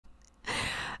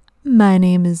My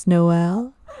name is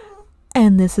Noelle,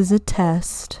 and this is a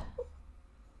test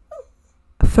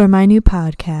for my new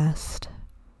podcast,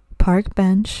 Park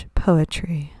Bench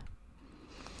Poetry.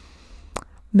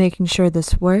 Making sure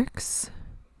this works.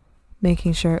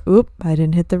 Making sure, I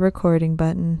didn't hit the recording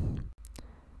button.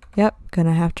 Yep,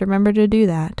 gonna have to remember to do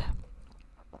that.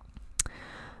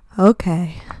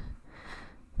 Okay.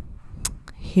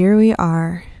 Here we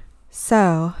are.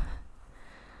 So,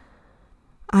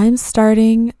 I'm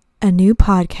starting a new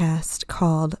podcast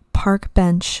called Park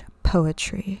Bench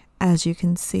Poetry, as you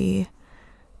can see.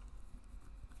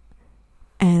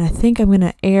 And I think I'm going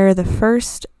to air the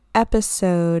first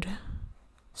episode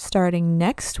starting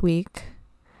next week,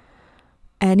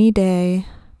 any day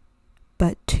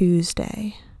but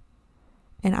Tuesday.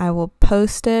 And I will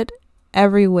post it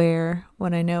everywhere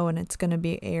when I know when it's going to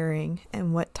be airing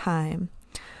and what time.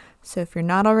 So if you're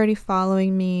not already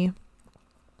following me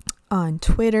on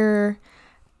Twitter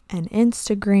and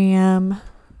Instagram,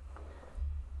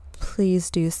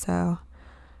 please do so.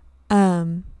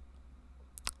 And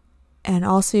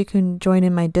also you can join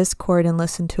in my Discord and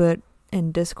listen to it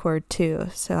in Discord too.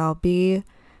 So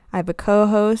I have a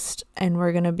co-host, and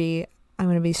I'm going to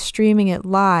be streaming it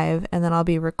live, and then I'll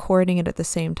be recording it at the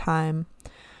same time.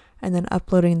 And then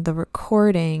uploading the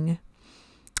recording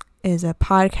is a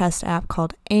podcast app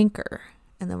called Anchor.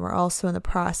 And then we're also in the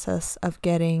process of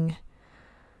getting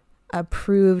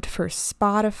approved for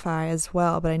Spotify as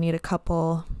well, but I need a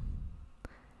couple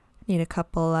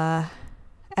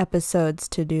episodes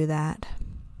to do that.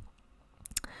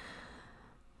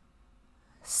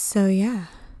 So yeah,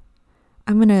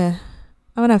 I'm gonna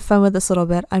have fun with this a little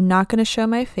bit. I'm not gonna show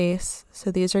my face, so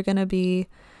these are gonna be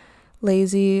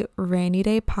lazy rainy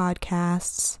day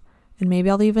podcasts, and maybe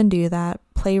I'll even do that,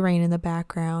 play rain in the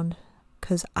background,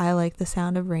 because I like the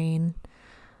sound of rain.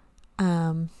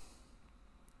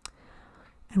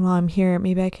 And while I'm here,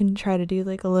 maybe I can try to do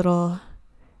like a little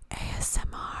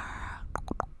ASMR.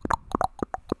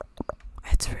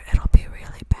 It'll be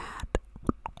really bad.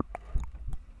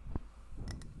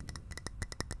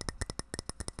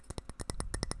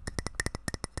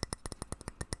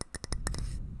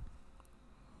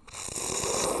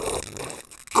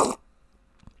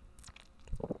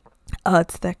 Oh,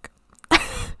 it's thick.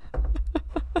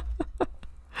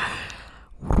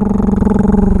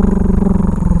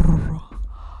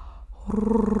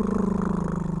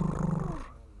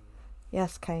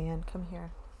 Yes, Cayenne, come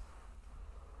here.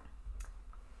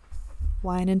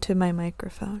 Whine into my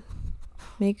microphone.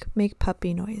 Make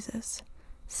puppy noises.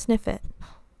 Sniff it.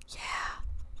 Yeah.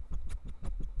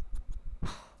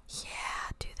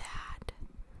 Yeah, do that.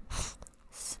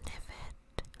 Sniff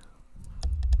it.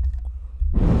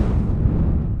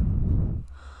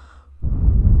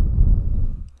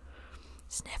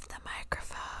 Sniff the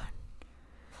microphone.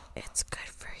 It's good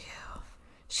for you.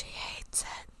 She hates it.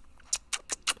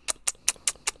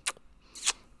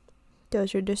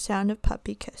 Those are the sound of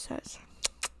puppy kisses.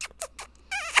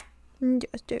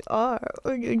 Yes, they are.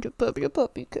 The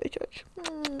puppy kisses.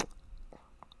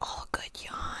 Oh, good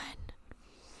yawn.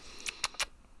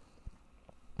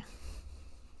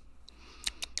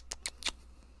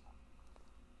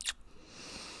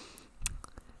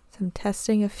 So I'm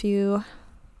testing a few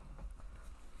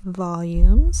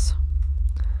volumes.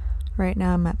 Right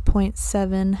now I'm at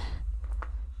 0.7.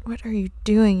 What are you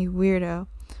doing, you weirdo?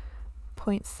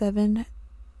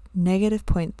 Negative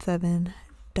 0.7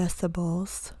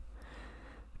 decibels.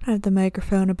 I have the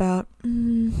microphone about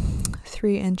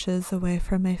 3 inches away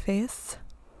from my face.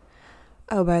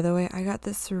 Oh, by the way, I got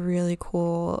this really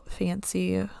cool,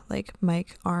 fancy, like,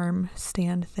 mic arm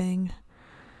stand thing.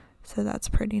 So that's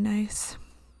pretty nice.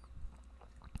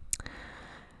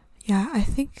 Yeah, I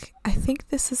think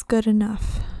this is good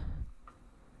enough.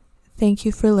 Thank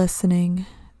you for listening.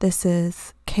 This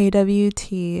is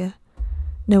KWT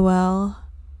Noelle